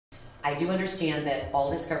I do understand that all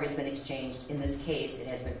discovery has been exchanged. In this case, it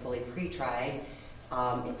has been fully pre-tried.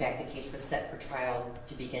 In fact, the case was set for trial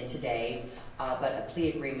to begin today, but a plea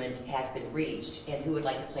agreement has been reached. And who would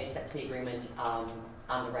like to place that plea agreement on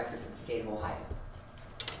the record for the state of Ohio?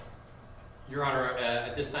 Your Honor,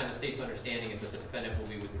 at this time, the state's understanding is that the defendant will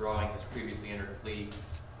be withdrawing his previously entered plea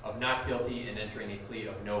of not guilty and entering a plea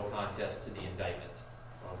of no contest to the indictment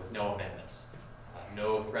with no amendments.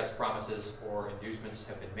 No threats, promises, or inducements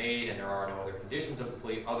have been made, and there are no other conditions of the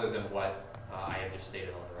plea other than what I have just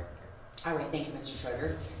stated on the record here. All right, thank you, Mr.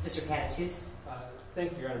 Schroeder. Mr. Patitus.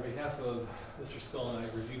 Thank you, Your Honor. On behalf of Mr. Scullin,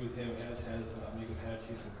 I've reviewed with him, as has Megan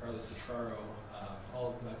Patitus and Carlos Citraro,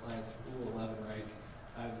 all of my client's Rule 11 rights.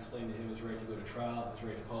 I've explained to him his right to go to trial, his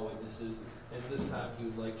right to call witnesses, and at this time he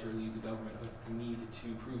would like to relieve the government of the need to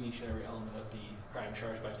prove each and every element of the crime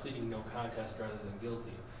charged by pleading no contest rather than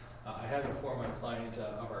guilty. I have informed my client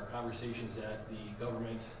of our conversations that the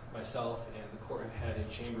government, myself, and the court have had in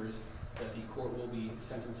chambers that the court will be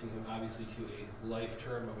sentencing him obviously to a life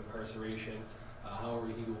term of incarceration. However,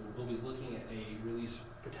 he will be looking at a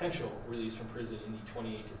potential release from prison in the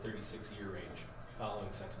 28 to 36 year range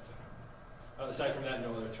following sentencing. Aside from that,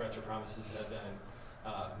 no other threats or promises have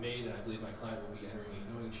been made, and I believe my client will be entering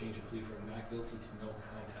a knowing change of plea from not guilty to no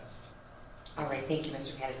contest. All right, thank you,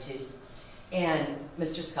 Mr. Patitus. And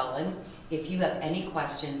Mr. Scullin, if you have any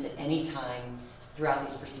questions at any time throughout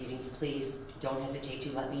these proceedings, please don't hesitate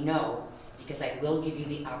to let me know, because I will give you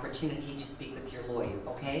the opportunity to speak with your lawyer,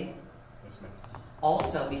 okay? Yes, ma'am.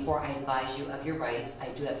 Also, before I advise you of your rights, I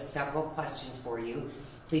do have several questions for you.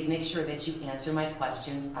 Please make sure that you answer my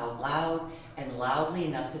questions out loud and loudly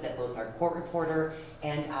enough so that both our court reporter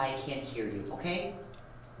and I can hear you, okay?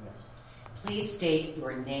 Yes. Please state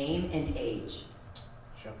your name and age.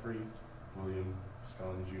 Jeffrey William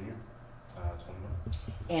Scullin, Jr., 21.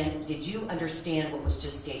 And did you understand what was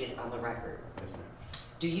just stated on the record? Yes, ma'am.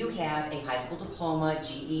 Do you have a high school diploma,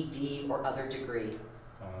 GED, or other degree?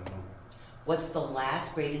 No. What's the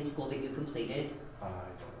last grade in school that you completed? I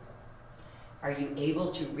don't. Are you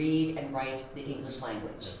able to read and write the English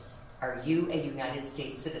language? Yes. Are you a United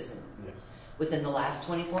States citizen? Yes. Within the last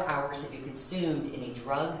 24 hours, have you consumed any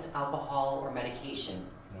drugs, alcohol, or medication?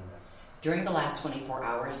 No, ma'am. During the last 24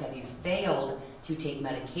 hours, have you failed to take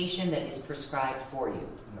medication that is prescribed for you?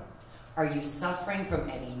 No. Are you suffering from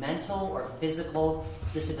any mental or physical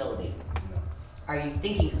disability? No. Are you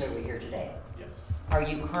thinking clearly here today? Yes. Are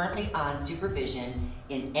you currently on supervision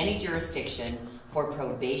in any jurisdiction for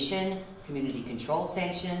probation, community control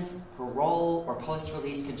sanctions, parole, or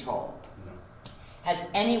post-release control? No. Has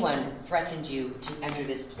anyone threatened you to enter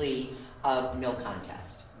this plea of no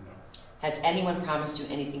contest? No. Has anyone promised you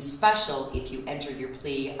anything special if you enter your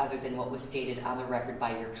plea other than what was stated on the record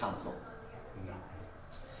by your counsel? No.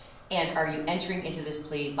 And are you entering into this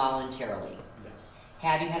plea voluntarily? Yes.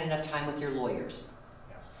 Have you had enough time with your lawyers?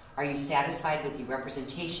 Yes. Are you satisfied with the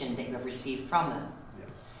representation that you have received from them?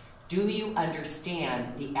 Yes. Do you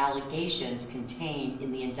understand the allegations contained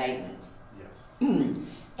in the indictment? Yes.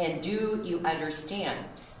 And do you understand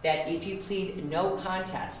that if you plead no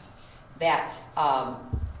contest, that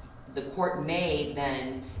the court may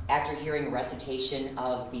then, after hearing a recitation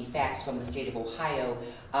of the facts from the state of Ohio,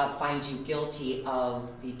 find you guilty of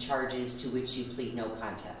the charges to which you plead no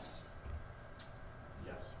contest?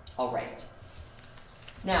 Yes. All right.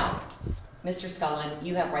 Now, Mr. Scullin,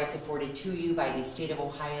 you have rights afforded to you by the state of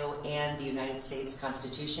Ohio and the United States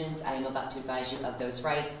constitutions. I am about to advise you of those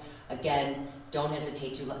rights. Again, don't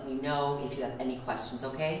hesitate to let me know if you have any questions,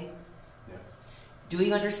 okay? Yes. Do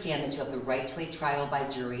you understand that you have the right to a trial by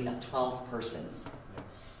jury of 12 persons? Yes.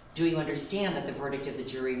 Do you understand that the verdict of the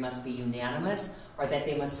jury must be unanimous, or that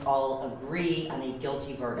they must all agree on a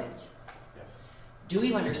guilty verdict? Yes. Do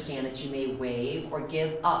you understand that you may waive or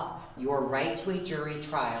give up your right to a jury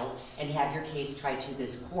trial and have your case tried to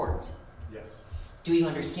this court? Yes. Do you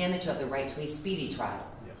understand that you have the right to a speedy trial?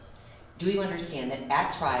 Yes. Do you understand that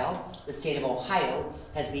at trial, the state of Ohio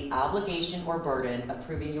has the obligation or burden of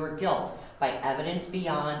proving your guilt by evidence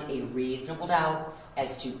beyond a reasonable doubt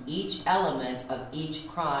as to each element of each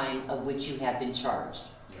crime of which you have been charged?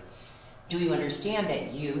 Yes. Do you understand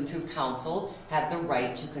that you, through counsel, have the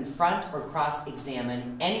right to confront or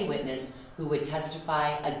cross-examine any witness who would testify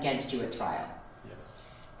against you at trial? Yes.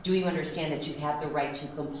 Do you understand that you have the right to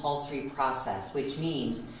compulsory process, which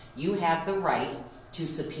means you have the right to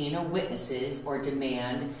subpoena witnesses or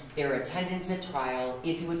demand their attendance at trial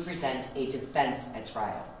if you would present a defense at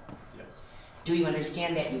trial? Yes. Do you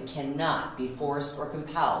understand that you cannot be forced or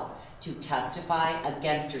compelled to testify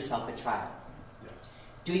against yourself at trial? Yes.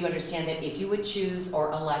 Do you understand that if you would choose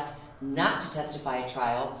or elect not to testify at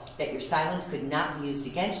trial, that your silence could not be used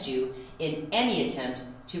against you in any attempt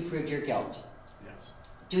to prove your guilt. Yes.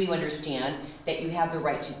 Do you understand that you have the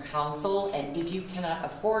right to counsel, and if you cannot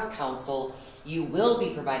afford counsel, you will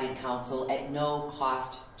be provided counsel at no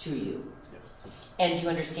cost to you? Yes. And do you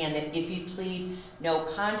understand that if you plead no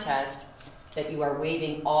contest, that you are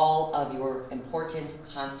waiving all of your important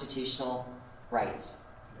constitutional rights?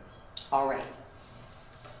 Yes. All right.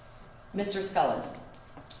 Mr. Scullin,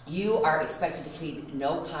 you are expected to plead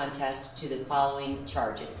no contest to the following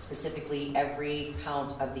charges, specifically every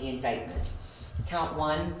count of the indictment. Count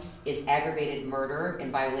 1 is aggravated murder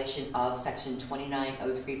in violation of Section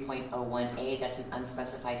 2903.01A. That's an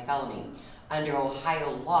unspecified felony. Under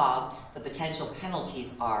Ohio law, the potential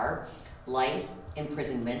penalties are life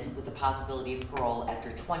imprisonment with the possibility of parole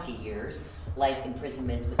after 20 years, life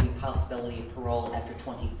imprisonment with the possibility of parole after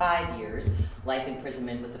 25 years, life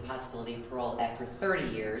imprisonment with the possibility of parole after 30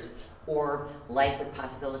 years, or life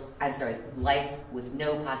with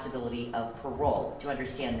no possibility of parole. Do you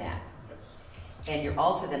understand that? Yes. And you're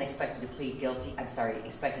also then expected to plead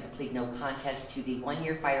expected to plead no contest to the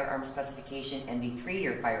 1-year firearm specification and the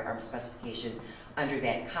 3-year firearm specification under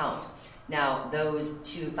that count. Now, those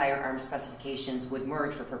 2 firearm specifications would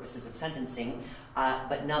merge for purposes of sentencing,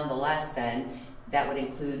 but nonetheless then, that would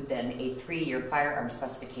include then a 3-year firearm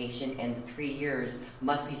specification, and the 3 years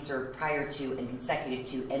must be served prior to and consecutive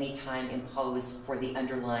to any time imposed for the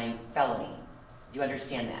underlying felony. Do you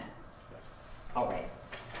understand that? Yes. All right.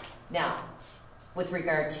 Now, with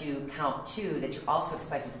regard to count 2, that you're also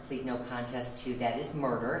expected to plead no contest to, that is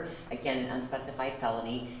murder, again an unspecified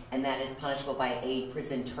felony, and that is punishable by a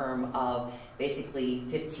prison term of basically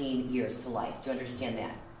 15 years to life. Do you understand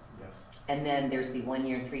that? Yes. And then there's the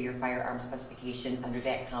 1-year and 3-year firearm specification under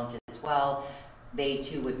that count as well. They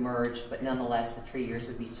too would merge, but nonetheless the 3 years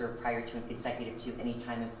would be served prior to and consecutive to any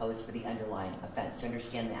time imposed for the underlying offense. Do you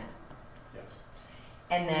understand that? Yes.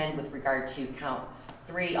 And then with regard to count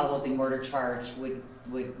 3, although the murder charge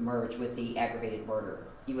would merge with the aggravated murder.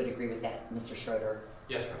 You would agree with that, Mr. Schroeder?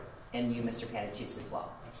 Yes, sir. And you, Mr. Patatus, as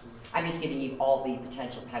well. Absolutely. I'm just giving you all the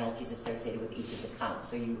potential penalties associated with each of the counts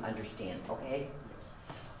so you understand, okay? Yes.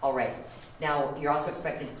 All right. Now, you're also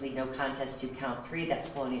expected to plead no contest to count 3, that's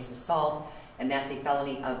felonious assault, and that's a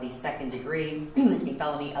felony of the 2nd degree. A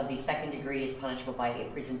felony of the 2nd degree is punishable by a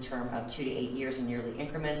prison term of 2 to 8 years in yearly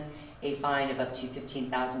increments. A fine of up to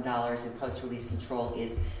 $15,000 in post-release control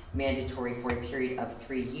is mandatory for a period of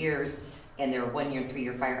 3 years, and there are 1-year and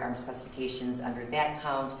 3-year firearm specifications under that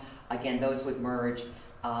count. Again, those would merge.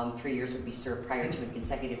 3 years would be served prior to and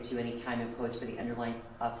consecutive to any time imposed for the underlying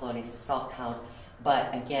felonious assault count.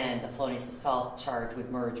 But again, the felonious assault charge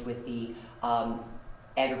would merge with the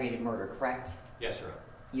aggravated murder, correct? Yes, sir.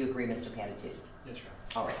 You agree, Mr. Patatus? Yes, sir.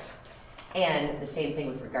 All right. And the same thing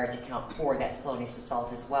with regard to count 4, that's felonious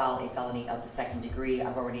assault as well, a felony of the 2nd degree.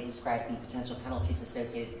 I've already described the potential penalties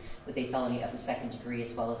associated with a felony of the 2nd degree,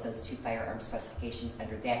 as well as those 2 firearm specifications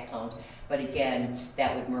under that count. But again,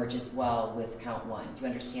 that would merge as well with count 1. Do you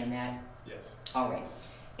understand that? Yes. All right.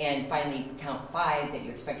 And finally, count 5, that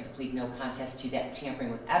you're expected to plead no contest to, that's tampering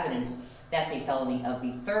with evidence. That's a felony of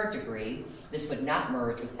the 3rd degree. This would not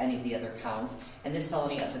merge with any of the other counts. And this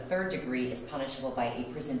felony of the 3rd degree is punishable by a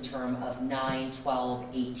prison term of 9, 12,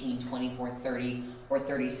 18, 24, 30, or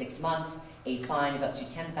 36 months, a fine of up to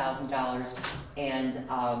 $10,000, and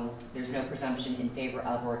there's no presumption in favor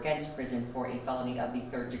of or against prison for a felony of the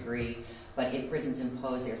 3rd degree. But if prison's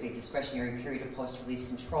imposed, there's a discretionary period of post-release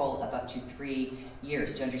control of up to 3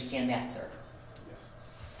 years. Do you understand that, sir? Yes.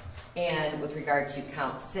 And with regard to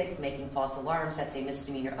count 6, making false alarms, that's a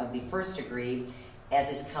misdemeanor of the 1st degree, as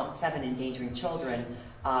is count 7, endangering children.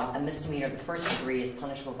 A misdemeanor of the 1st degree is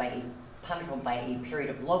punishable by a period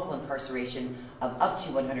of local incarceration of up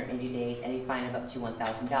to 180 days and a fine of up to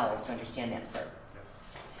 $1,000. Do you understand that, sir? Yes.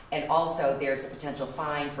 And also, there's a potential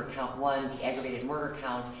fine for count 1, the aggravated murder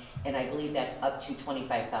count, and I believe that's up to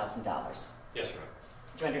 $25,000. Yes, sir.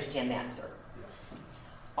 Do you understand that, sir? Yes.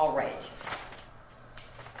 All right.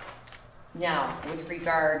 Now, with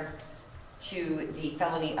regard to the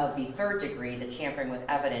felony of the 3rd degree, the tampering with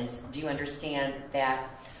evidence, do you understand that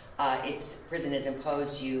if prison is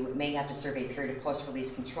imposed, you may have to serve a period of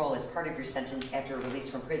post-release control as part of your sentence after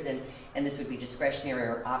release from prison, and this would be discretionary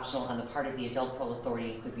or optional on the part of the adult parole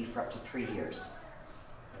authority. It could be for up to 3 years.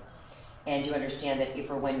 And you understand that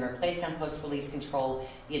if or when you are placed on post-release control,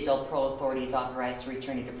 the adult parole authority is authorized to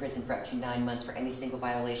return you to prison for up to 9 months for any single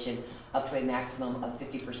violation, up to a maximum of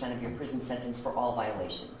 50% of your prison sentence for all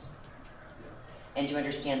violations. And you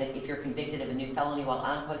understand that if you're convicted of a new felony while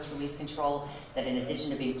on post-release control, that in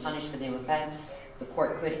addition to being punished for the new offense, The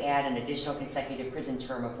court could add an additional consecutive prison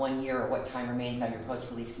term of 1 year or what time remains on your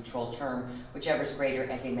post-release control term, whichever is greater,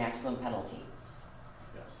 as a maximum penalty.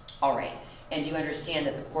 Yes. All right. And you understand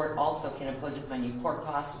that the court also can impose upon you court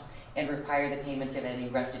costs and require the payment of any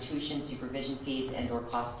restitution, supervision fees, and or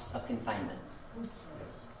costs of confinement.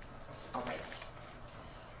 Yes. All right.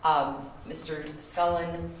 Mr.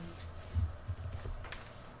 Scullin,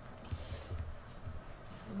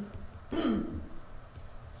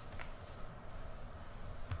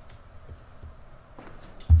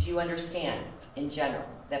 do you understand, in general,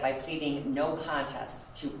 that by pleading no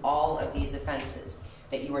contest to all of these offenses,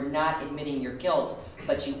 that you are not admitting your guilt,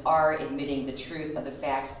 but you are admitting the truth of the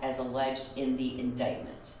facts as alleged in the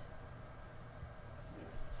indictment?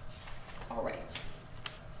 All right.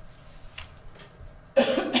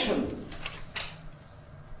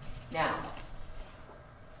 Now,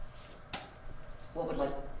 what would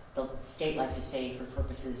the state like to say for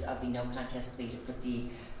purposes of the no contest plea to put the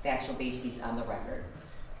factual bases on the record?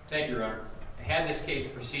 Thank you, Your Honor. Had this case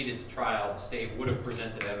proceeded to trial, the state would have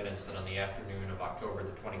presented evidence that on the afternoon of October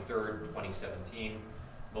the 23rd, 2017,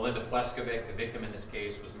 Melinda Pleskovic, the victim in this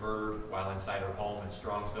case, was murdered while inside her home in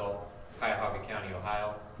Strongsville, Cuyahoga County,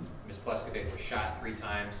 Ohio. Ms. Pleskovic was shot 3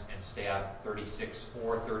 times and stabbed 36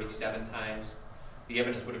 or 37 times. The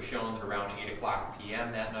evidence would have shown that around 8 o'clock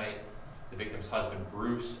p.m. that night, the victim's husband,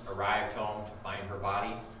 Bruce, arrived home to find her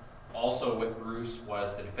body. Also with Bruce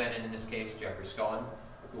was the defendant in this case, Jeffrey Scullin,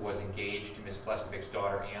 who was engaged to Ms. Pleskovic's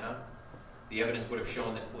daughter, Anna. The evidence would have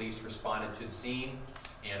shown that police responded to the scene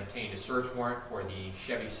and obtained a search warrant for the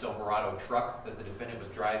Chevy Silverado truck that the defendant was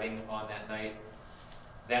driving on that night.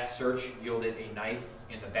 That search yielded a knife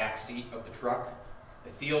in the back seat of the truck.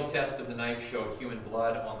 A field test of the knife showed human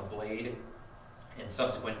blood on the blade, and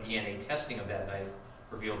subsequent DNA testing of that knife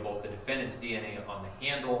revealed both the defendant's DNA on the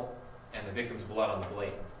handle and the victim's blood on the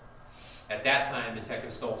blade. At that time,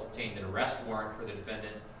 Detective Stoltz obtained an arrest warrant for the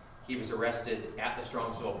defendant. He was arrested at the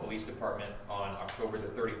Strongsville Police Department on October the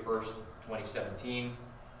 31st, 2017.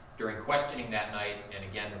 During questioning that night, and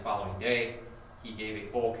again the following day, he gave a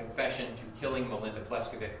full confession to killing Melinda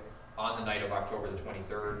Pleskovic on the night of October the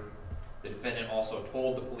 23rd. The defendant also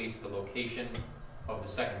told the police the location of the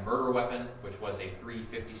second murder weapon, which was a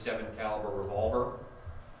 .357 caliber revolver.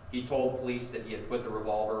 He told police that he had put the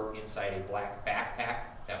revolver inside a black backpack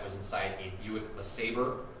that was inside a Buick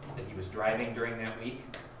LeSabre that he was driving during that week,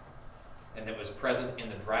 and that was present in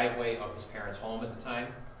the driveway of his parents' home at the time.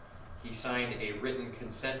 He signed a written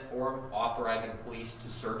consent form authorizing police to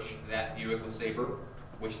search that Buick LeSabre,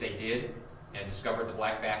 which they did, and discovered the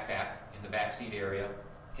black backpack in the backseat area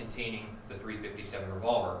containing the .357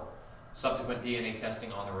 revolver. Subsequent DNA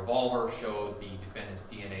testing on the revolver showed the defendant's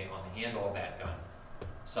DNA on the handle of that gun.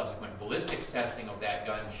 Subsequent ballistics testing of that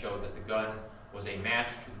gun showed that the gun was a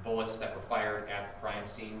match to the bullets that were fired at the crime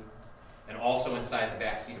scene. And also inside the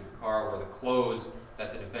backseat of the car were the clothes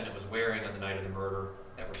that the defendant was wearing on the night of the murder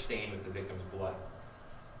that were stained with the victim's blood.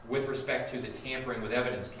 With respect to the tampering with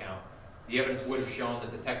evidence count, the evidence would have shown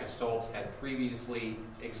that Detective Stoltz had previously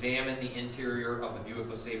examined the interior of the Buick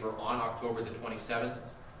LeSabre on October the 27th.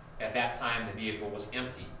 At that time, the vehicle was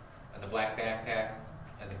empty, and the black backpack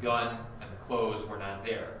and the gun and the clothes were not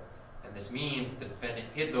there. And this means the defendant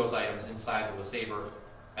hid those items inside the LeSabre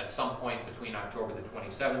at some point between October the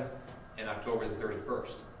 27th and October the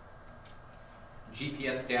 31st.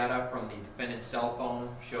 GPS data from the defendant's cell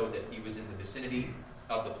phone showed that he was in the vicinity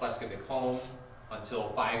of the Pleskovic home until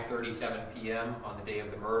 5:37 p.m. on the day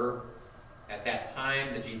of the murder. At that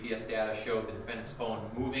time, the GPS data showed the defendant's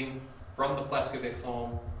phone moving from the Pleskovic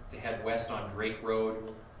home to head west on Drake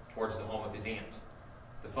Road towards the home of his aunt.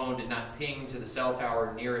 The phone did not ping to the cell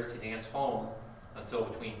tower nearest his aunt's home until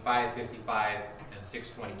between 5:55 and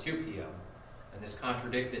 6:22 p.m. And this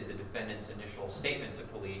contradicted the defendant's initial statement to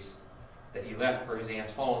police that he left for his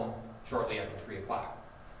aunt's home shortly after 3 o'clock.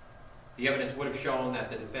 The evidence would have shown that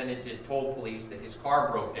the defendant had told police that his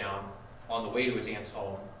car broke down on the way to his aunt's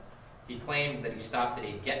home. He claimed that he stopped at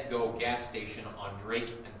a Get-Go gas station on Drake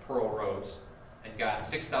and Pearl Roads and got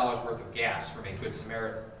 $6 worth of gas from a Good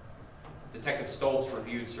Samaritan. Detective Stoltz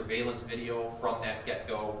reviewed surveillance video from that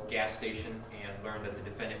Get-Go gas station and learned that the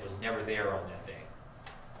defendant was never there on that day.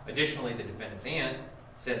 Additionally, the defendant's aunt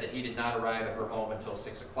said that he did not arrive at her home until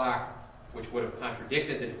 6 o'clock, which would have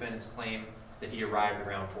contradicted the defendant's claim that he arrived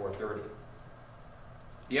around 4:30.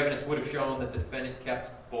 The evidence would have shown that the defendant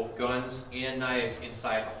kept both guns and knives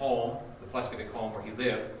inside the home, the Pleskovic home where he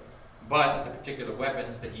lived, but that the particular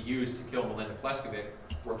weapons that he used to kill Melinda Pleskovic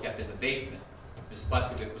were kept in the basement. Ms.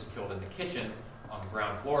 Pleskovic was killed in the kitchen on the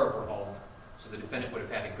ground floor of her home, so the defendant would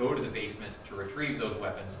have had to go to the basement to retrieve those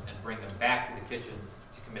weapons and bring them back to the kitchen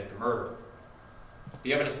to commit the murder.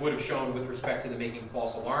 The evidence would have shown with respect to the making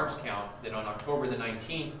false alarms count that on October the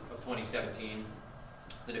 19th of 2017,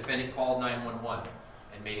 the defendant called 911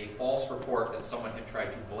 and made a false report that someone had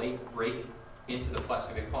tried to break into the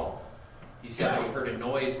Pleskovic home. He said that he heard a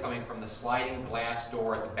noise coming from the sliding glass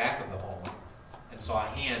door at the back of the home and saw a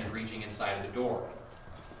hand reaching inside of the door.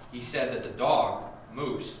 He said that the dog,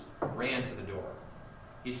 Moose, ran to the door.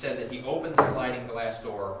 He said that he opened the sliding glass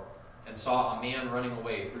door and saw a man running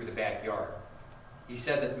away through the backyard. He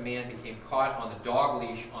said that the man became caught on the dog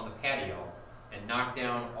leash on the patio and knocked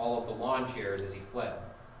down all of the lawn chairs as he fled.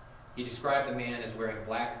 He described the man as wearing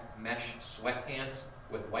black mesh sweatpants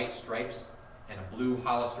with white stripes and a blue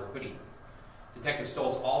Hollister hoodie. Detective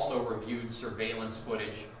Stoltz also reviewed surveillance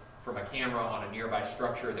footage from a camera on a nearby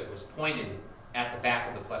structure that was pointed at the back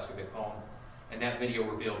of the Pleskovic home, and that video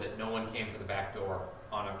revealed that no one came to the back door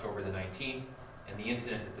on October the 19th, and the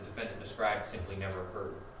incident that the defendant described simply never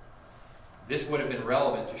occurred. This would have been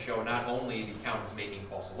relevant to show not only the count of making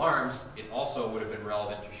false alarms, it also would have been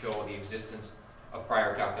relevant to show the existence of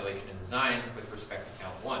prior calculation and design with respect to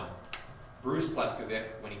count 1. Bruce Pleskovic,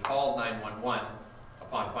 when he called 911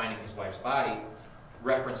 upon finding his wife's body,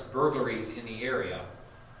 referenced burglaries in the area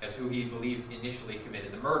as who he believed initially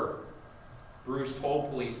committed the murder. Bruce told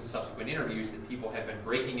police in subsequent interviews that people had been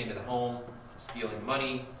breaking into the home, stealing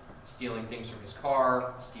money, stealing things from his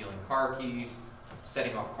car, stealing car keys,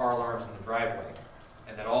 setting off car alarms in the driveway,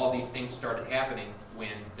 and that all of these things started happening when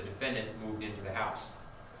the defendant moved into the house.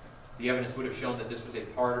 The evidence would have shown that this was a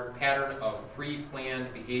pattern of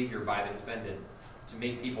pre-planned behavior by the defendant to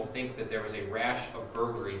make people think that there was a rash of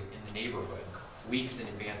burglaries in the neighborhood weeks in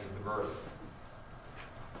advance of the murder.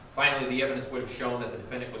 Finally, the evidence would have shown that the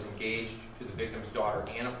defendant was engaged to the victim's daughter,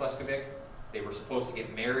 Anna Pleskovic. They were supposed to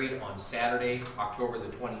get married on Saturday, October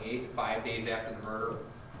the 28th, 5 days after the murder,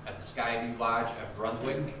 at the Skyview Lodge at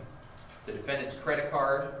Brunswick. The defendant's credit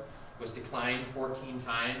card was declined 14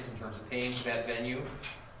 times in terms of paying for that venue.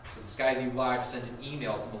 So the Skyview Lodge sent an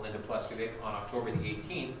email to Melinda Pleskovic on October the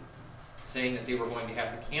 18th saying that they were going to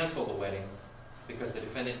have to cancel the wedding because the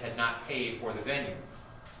defendant had not paid for the venue.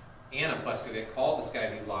 Anna Pleskovic called the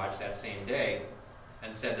Skyview Lodge that same day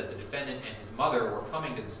and said that the defendant and his mother were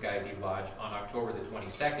coming to the Skyview Lodge on October the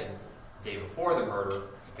 22nd, the day before the murder,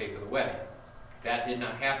 to pay for the wedding. That did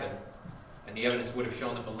not happen, and the evidence would have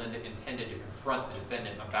shown that Melinda intended to confront the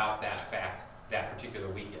defendant about that fact that particular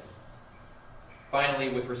weekend. Finally,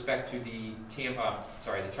 with respect to the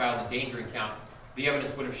child endangering count, the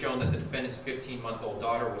evidence would have shown that the defendant's 15-month-old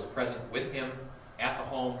daughter was present with him at the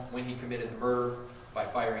home when he committed the murder by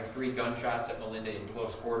firing 3 gunshots at Melinda in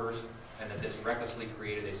close quarters, and that this recklessly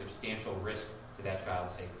created a substantial risk to that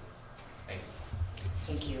child's safety. Thank you.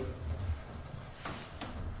 Thank you.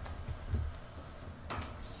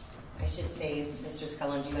 I should say, Mr.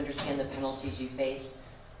 Scullin, do you understand the penalties you face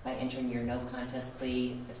by entering your no contest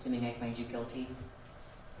plea, assuming I find you guilty? Do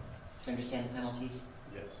you understand the penalties?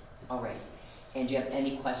 Yes. All right. And do you have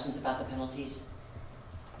any questions about the penalties?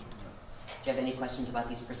 Do you have any questions about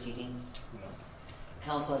these proceedings? No.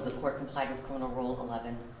 Counsel, has the court complied with Criminal Rule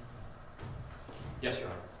 11? Yes, Your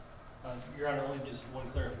Honor. Your Honor, only just one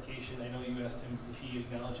clarification. I know you asked him if he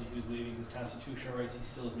acknowledged that he was waiving his constitutional rights. He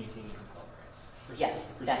still is maintaining his appellate rights.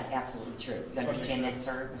 Yes, that's absolutely true. You understand that,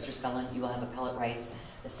 sir? Mr. Scullin, you will have appellate rights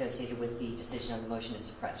associated with the decision on the motion to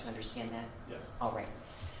suppress. You understand that? Yes. All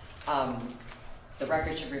right. The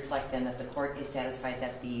record should reflect then that the court is satisfied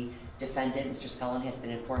that the defendant, Mr. Scullin, has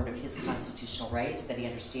been informed of his constitutional rights, that he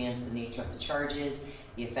understands the nature of the charges,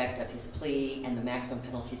 the effect of his plea, and the maximum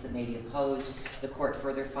penalties that may be imposed. The court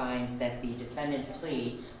further finds that the defendant's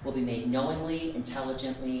plea will be made knowingly,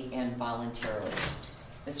 intelligently, and voluntarily.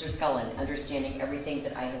 Mr. Scullin, understanding everything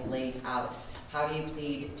that I have laid out, how do you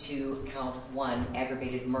plead to count 1,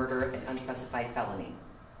 aggravated murder and unspecified felony?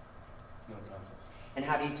 No contest. And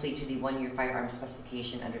how do you plead to the 1-year firearm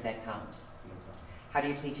specification under that count? No contest. How do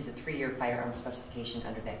you plead to the 3-year firearm specification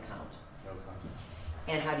under that count? No contest.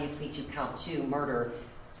 And how do you plead to count 2, murder,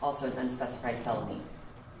 also an unspecified felony?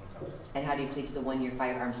 No contest. And how do you plead to the 1-year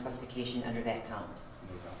firearm specification under that count?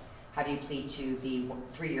 No contest. How do you plead to the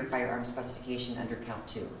 3-year firearm specification under count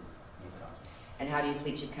 2? No contest. And how do you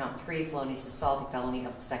plead to count 3, felonious assault, a felony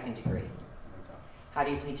of the 2nd degree? No contest. How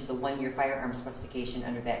do you plead to the 1-year firearm specification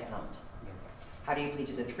under that count? No contest. How do you plead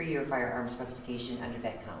to the 3-year firearm specification under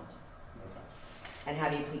that count? No contest. And how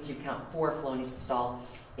do you plead to count 4, felonious assault,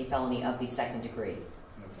 a felony of the 2nd degree?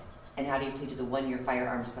 No contest. And how do you plead to the 1-year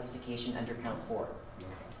firearm specification under count 4? No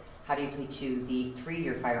contest. How do you plead to the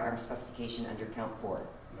 3-year firearm specification under count 4?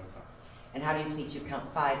 No contest. And how do you plead to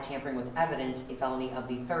count 5, tampering with evidence, a felony of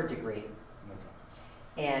the 3rd degree? No contest.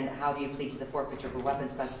 And how do you plead to the forfeiture of a weapon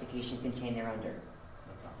specification contained thereunder?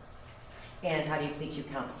 And how do you plead to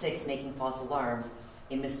count 6, making false alarms,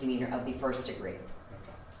 a misdemeanor of the 1st degree?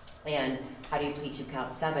 No And how do you plead to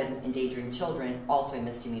count 7, endangering children, also a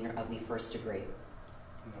misdemeanor of the 1st degree?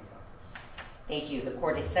 contest. Thank you. The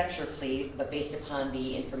court accepts your plea, but based upon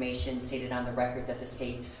the information stated on the record that the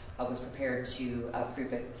state was prepared to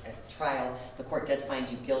prove at trial, the court does find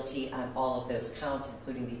you guilty on all of those counts,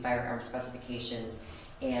 including the firearm specifications.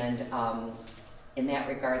 And in that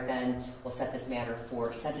regard, then, we'll set this matter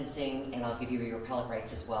for sentencing, and I'll give you your appellate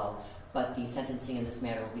rights as well. But the sentencing in this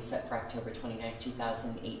matter will be set for October 29,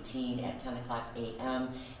 2018 at 10 o'clock a.m.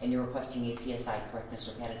 And you're requesting a PSI, correct, Mr.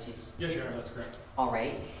 Patatus? Yes, Your Honor, that's correct. All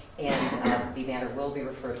right. And the matter will be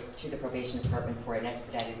referred to the probation department for an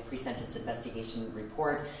expedited pre-sentence investigation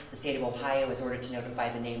report. The state of Ohio is ordered to notify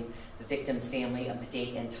the victim's family of the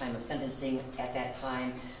date and time of sentencing at that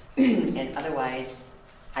time. And otherwise,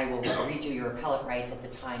 I will read you your appellate rights at the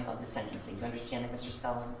time of the sentencing. Do you understand that, Mr.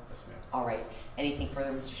 Scullin? Yes, ma'am. All right. Anything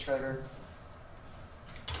further, Mr. Schroeder?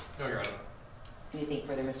 No, Your Honor. Anything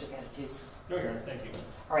further, Mr. Patatus? No, Your Honor, thank you.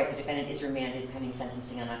 All right. The defendant is remanded pending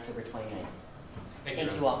sentencing on October 29th. Thank you,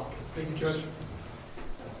 Thank Your you Honor. all. Thank you, Judge.